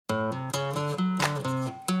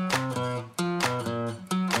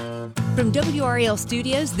From WRAL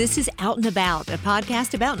Studios, this is Out and About, a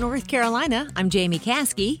podcast about North Carolina. I'm Jamie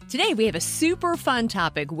Caskey. Today we have a super fun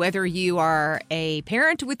topic, whether you are a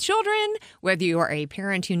parent with children, whether you are a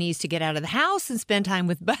parent who needs to get out of the house and spend time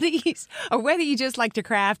with buddies, or whether you just like to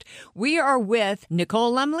craft. We are with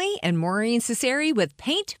Nicole Lumley and Maureen Cesari with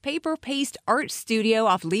Paint, Paper, Paste Art Studio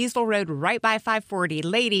off Leesville Road, right by 540.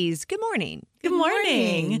 Ladies, good morning. Good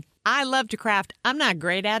morning. I love to craft. I'm not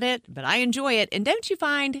great at it, but I enjoy it. And don't you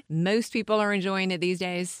find most people are enjoying it these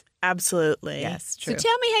days? Absolutely. Yes, true. So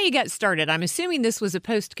tell me how you got started. I'm assuming this was a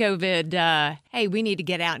post-COVID, hey, we need to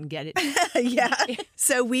get out and get it. Yeah.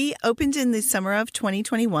 So we opened in the summer of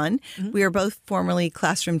 2021. Mm-hmm. We are both formerly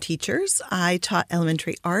classroom teachers. I taught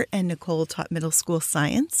elementary art and Nicole taught middle school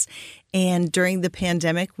science. And during the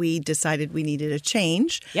pandemic, we decided we needed a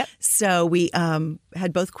change. Yep. So we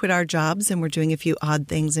had both quit our jobs and we're doing a few odd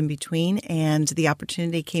things in between. And the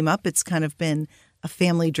opportunity came up. It's kind of been a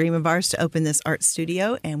family dream of ours to open this art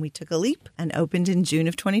studio, and we took a leap and opened in June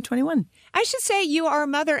of 2021. I should say you are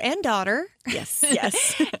mother and daughter. Yes,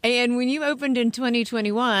 yes. And when you opened in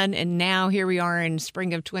 2021, and now here we are in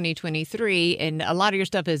spring of 2023, and a lot of your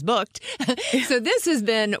stuff is booked. So this has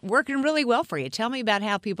been working really well for you. Tell me about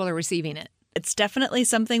how people are receiving it. It's definitely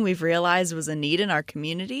something we've realized was a need in our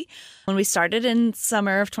community. When we started in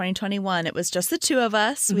summer of 2021, it was just the two of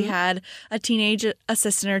us. Mm-hmm. We had a teenage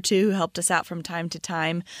assistant or two who helped us out from time to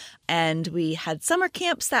time. And we had summer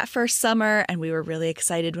camps that first summer, and we were really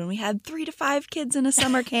excited when we had 3 to 5 kids in a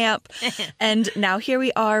summer camp. And now here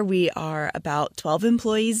we are. We are about 12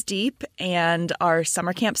 employees deep, and our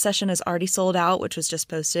summer camp session is already sold out, which was just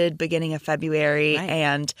posted beginning of February. Right.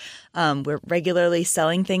 And we're regularly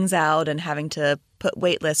selling things out and having to put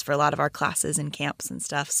wait lists for a lot of our classes and camps and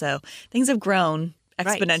stuff. So things have grown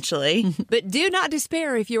exponentially. Right. But do not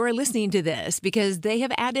despair if you are listening to this, because they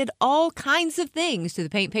have added all kinds of things to the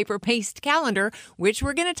Paint, Paper, Paste calendar, which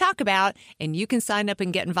we're going to talk about, and you can sign up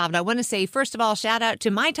and get involved. I want to say, first of all, shout out to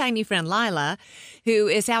my tiny friend Lila, who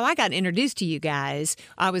is how I got introduced to you guys.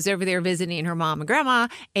 I was over there visiting her mom and grandma,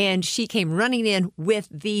 and she came running in with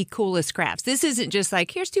the coolest crafts. This isn't just like,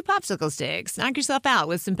 here's 2 popsicle sticks, knock yourself out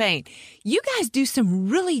with some paint. You guys do some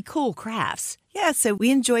really cool crafts. Yeah, so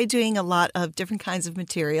we enjoy doing a lot of different kinds of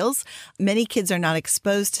materials. Many kids are not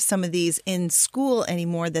exposed to some of these in school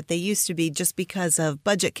anymore that they used to be, just because of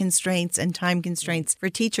budget constraints and time constraints for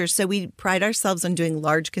teachers. So we pride ourselves on doing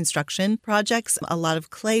large construction projects, a lot of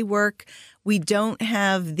clay work. We don't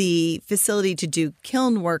have the facility to do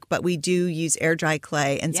kiln work, but we do use air dry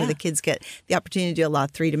clay. And so the kids get the opportunity to do a lot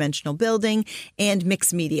of 3-dimensional building and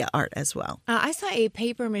mixed media art as well. I saw a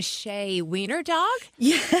paper mache wiener dog.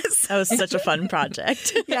 Yes. That was such a fun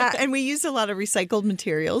project. Yeah, and we used a lot of recycled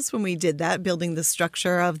materials when we did that, building the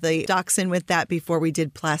structure of the dachshund with that before we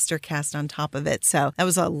did plaster cast on top of it. So that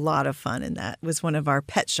was a lot of fun, and that was one of our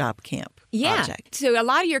pet shop camp projects. So a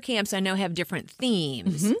lot of your camps I know have different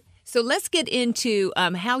themes. Mm-hmm. So let's get into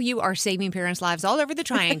how you are saving parents' lives all over the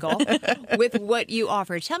triangle with what you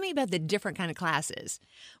offer. Tell me about the different kind of classes.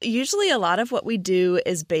 Usually a lot of what we do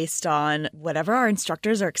is based on whatever our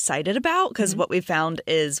instructors are excited about, because what we found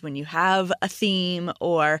is when you have a theme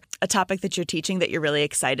or a topic that you're teaching that you're really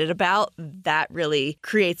excited about, that really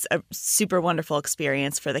creates a super wonderful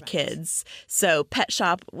experience for the kids. So Pet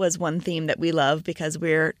Shop was one theme that we love because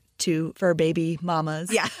we're 2 fur baby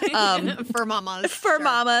mamas. Yeah. For mamas. For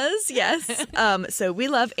mamas, yes. So we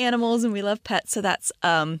love animals and we love pets. So that's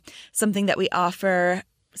something that we offer.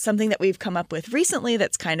 Something that we've come up with recently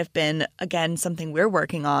that's kind of been, again, something we're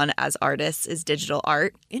working on as artists is digital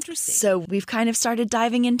art. Interesting. So we've kind of started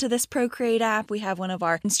diving into this Procreate app. We have one of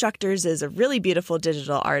our instructors is a really beautiful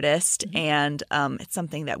digital artist, and it's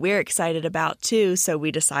something that we're excited about too. So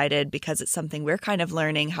we decided, because it's something we're kind of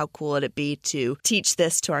learning, how cool would it be to teach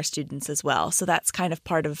this to our students as well. So that's kind of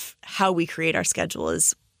part of how we create our schedule,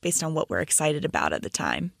 is based on what we're excited about at the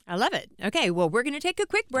time. I love it. Okay, well, we're going to take a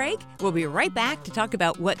quick break. We'll be right back to talk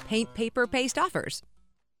about what Paint, Paper, Paste offers.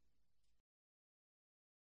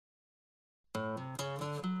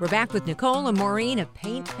 We're back with Nicole and Maureen of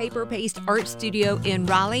Paint, Paper, Paste Art Studio in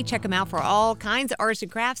Raleigh. Check them out for all kinds of arts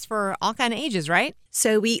and crafts for all kind of ages, right?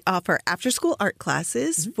 So we offer after-school art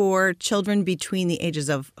classes for children between the ages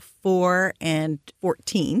of 4 and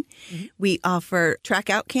 14. We offer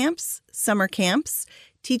track-out camps, summer camps,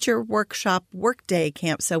 teacher workshop workday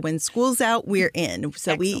camp. So when school's out, we're in.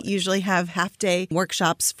 So we usually have half-day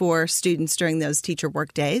workshops for students during those teacher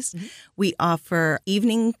work days. We offer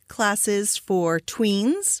evening classes for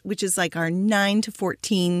tweens, which is like our 9 to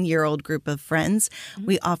 14-year-old group of friends.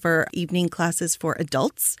 We offer evening classes for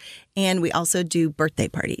adults. And we also do birthday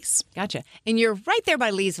parties. Gotcha. And you're right there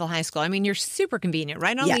by Leesville High School. I mean, you're super convenient,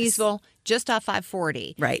 right on Yes. Leesville, just off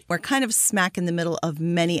 540. Right. We're kind of smack in the middle of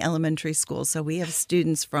many elementary schools. So we have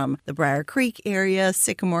students from the Briar Creek area,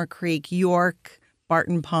 Sycamore Creek, York,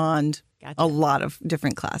 Barton Pond, Gotcha. a lot of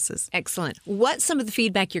different classes. Excellent. What's some of the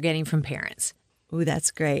feedback you're getting from parents? Ooh,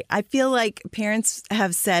 that's great. I feel like parents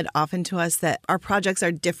have said often to us that our projects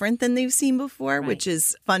are different than they've seen before, Right. which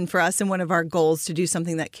is fun for us and one of our goals to do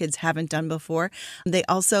something that kids haven't done before. They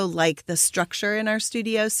also like the structure in our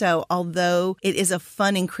studio. So although it is a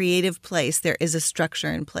fun and creative place, there is a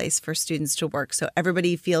structure in place for students to work. So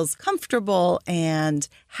everybody feels comfortable and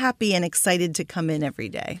happy and excited to come in every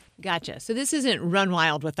day. Gotcha. So this isn't Run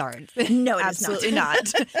Wild with Art. No, it is Absolutely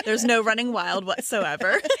not. There's no running wild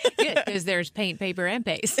whatsoever. Good, because there's paint, paper, and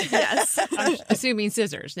paste. Yes, I'm assuming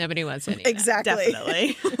scissors. Nobody wants any of that. Exactly.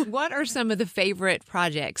 definitely. What are some of the favorite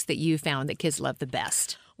projects that you found that kids love the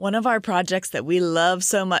best? One of our projects that we love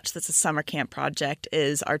so much that's a summer camp project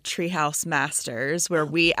is our Treehouse Masters, where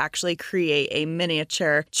we actually create a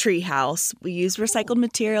miniature treehouse. We use recycled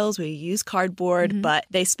materials, we use cardboard, but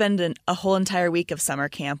they spend a whole entire week of summer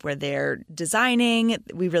camp where they're designing.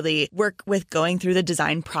 We really work with going through the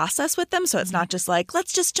design process with them. So it's not just like,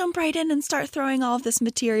 let's just jump right in and start throwing all of this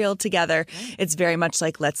material together. It's very much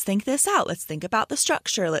like, let's think this out. Let's think about the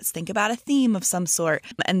structure. Let's think about a theme of some sort.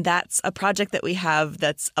 And that's a project that we have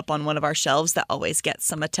that's up on one of our shelves that always gets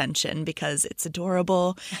some attention because it's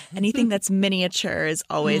adorable. Anything that's miniature is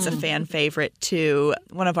always a fan favorite too.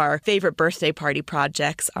 One of our favorite birthday party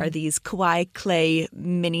projects are these kawaii clay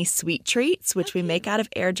mini sweet treats, which we make out of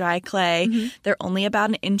air dry clay. They're only about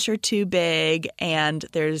an inch or two big, and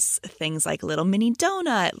there's things like little mini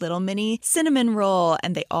donut, little mini cinnamon roll,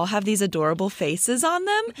 and they all have these adorable faces on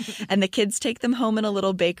them. And the kids take them home in a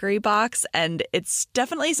little bakery box, and it's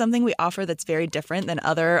definitely something we offer that's very different than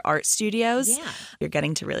other art studios. Yeah. You're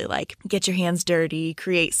getting to really get your hands dirty,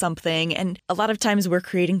 create something. And a lot of times we're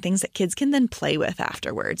creating things that kids can then play with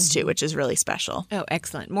afterwards too, which is really special. Oh,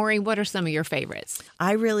 excellent. Maury, what are some of your favorites?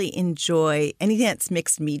 I really enjoy anything that's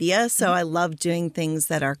mixed media. So I love doing things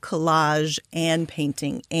that are collage and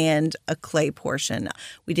painting and a clay portion.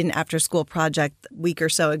 We did an after-school project a week or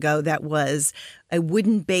so ago that was a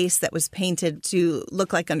wooden base that was painted to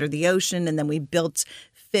look like under the ocean, and then we built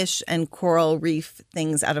fish and coral reef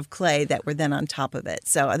things out of clay that were then on top of it.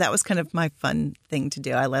 So that was kind of my fun thing to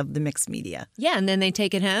do. I love the mixed media. Yeah, and then they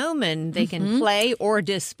take it home and they can play or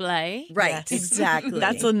display. Right, Yes. exactly.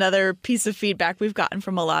 That's another piece of feedback we've gotten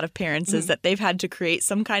from a lot of parents is that they've had to create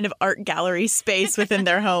some kind of art gallery space within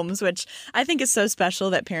their homes, which I think is so special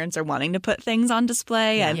that parents are wanting to put things on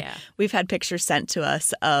display. And Yeah. we've had pictures sent to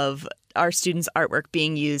us of our students' artwork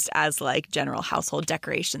being used as general household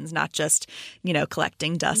decorations, not just,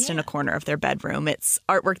 collecting dust in a corner of their bedroom. It's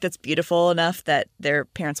artwork that's beautiful enough that their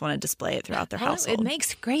parents want to display it throughout their household. It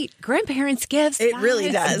makes great grandparents' gifts. It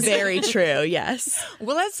really guys. does. Very true, yes.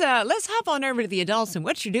 Well, let's hop on over to the adults and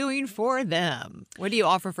what you're doing for them. What do you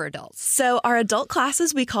offer for adults? So our adult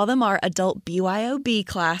classes, we call them our adult BYOB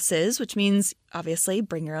classes, which means obviously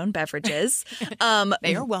bring your own beverages.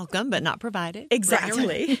 They are welcome, but not provided.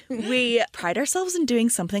 Exactly. We pride ourselves in doing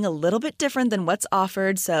something a little bit different than what's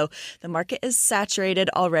offered. So the market is saturated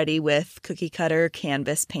already with cookie cutter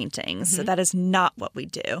canvas paintings. So that is not what we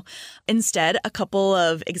do. Instead, a couple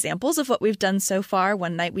of examples of what we've done so far.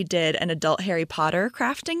 One night we did an adult Harry Potter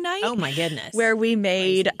crafting night. Oh, my goodness. Where we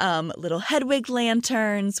made little Hedwig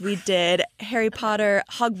lanterns. We did Harry Potter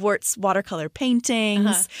Hogwarts watercolor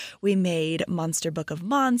paintings. We made Monster Book of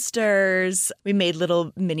Monsters. We made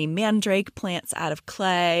little mini mandrake plants out of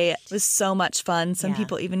clay. It was so much fun. Some Yeah.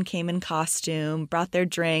 people even came in costume, brought their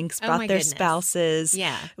drinks, Oh, brought my their goodness. spouses.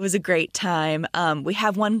 Yeah. It was a great time. We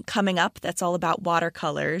have one coming up that's all about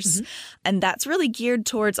watercolors. And that's really geared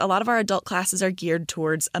towards, a lot of our adult classes are geared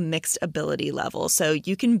towards a mixed ability level. So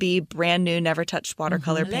you can be brand new, never touched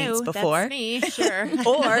watercolor paints Hello, before. that's me. Sure.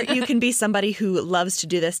 Or you can be somebody who loves to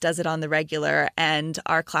do this, does it on the regular, and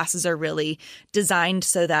our classes are really designed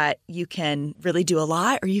so that you can really do a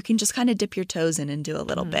lot, or you can just kind of dip your toes in and do a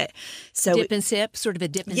little bit. So Dip and sip, sort of a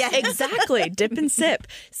dip and yeah, sip. exactly. Dip and sip.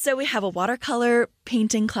 So we have a watercolor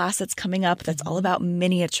painting class that's coming up that's all about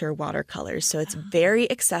miniature watercolors. So it's very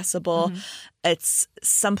accessible. It's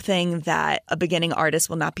something that a beginning artist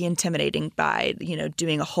will not be intimidating by,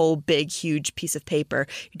 doing a whole big, huge piece of paper.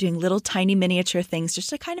 You're doing little tiny miniature things just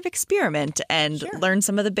to kind of experiment and learn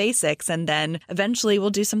some of the basics. And then eventually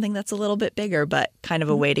we'll do something that's a little bit bigger, but kind of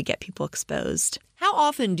a way to get people exposed. How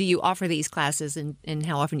often do you offer these classes and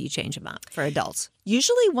how often do you change them up for adults?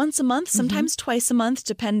 Usually once a month, sometimes twice a month,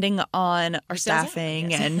 depending on our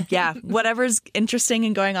staffing and whatever's interesting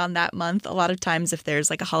and going on that month. A lot of times if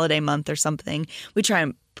there's like a holiday month or something, we try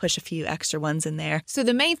and push a few extra ones in there. So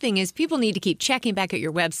the main thing is people need to keep checking back at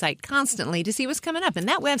your website constantly to see what's coming up. And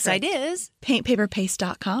that website is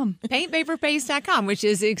paintpaperpaste.com. paintpaperpaste.com, which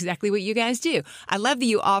is exactly what you guys do. I love that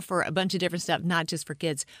you offer a bunch of different stuff, not just for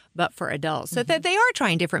kids, but for adults. So that they are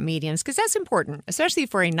trying different mediums, because that's important, especially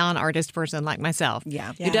for a non-artist person like myself,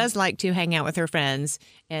 who does like to hang out with her friends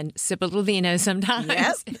and sip a little vino sometimes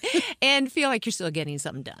and feel like you're still getting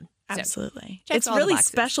something done. Absolutely. It's really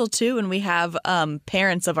special, too, when we have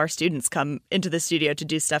parents of our students come into the studio to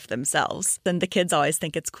do stuff themselves. Then the kids always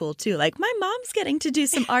think it's cool, too. Like, my mom's getting to do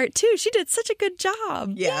some art, too. She did such a good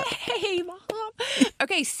job. Yeah. Yay, Mom.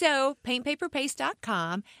 Okay, so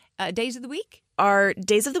paintpaperpaste.com. Days of the week? Our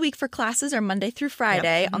days of the week for classes are Monday through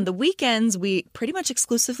Friday. On the weekends, we pretty much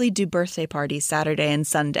exclusively do birthday parties Saturday and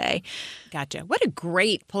Sunday. Gotcha. What a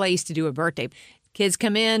great place to do a birthday. Kids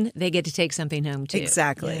come in, they get to take something home, too.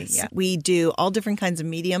 Exactly. Yes. Yeah. We do all different kinds of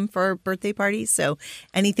medium for birthday parties. So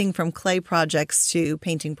anything from clay projects to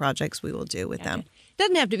painting projects we will do with them.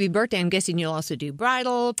 Doesn't have to be birthday. I'm guessing you'll also do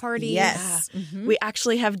bridal parties. Yes. We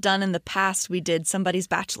actually have done in the past, we did somebody's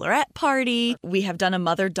bachelorette party. We have done a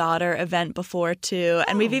mother-daughter event before, too.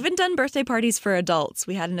 And we've even done birthday parties for adults.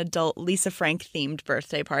 We had an adult Lisa Frank-themed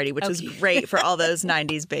birthday party, which was great for all those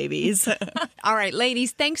 90s babies. All right,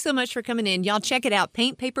 ladies, thanks so much for coming in. Y'all check it out,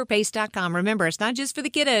 paintpaperpaste.com. Remember, it's not just for the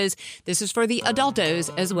kiddos. This is for the adultos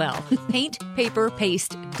as well.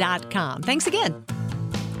 paintpaperpaste.com. Thanks again.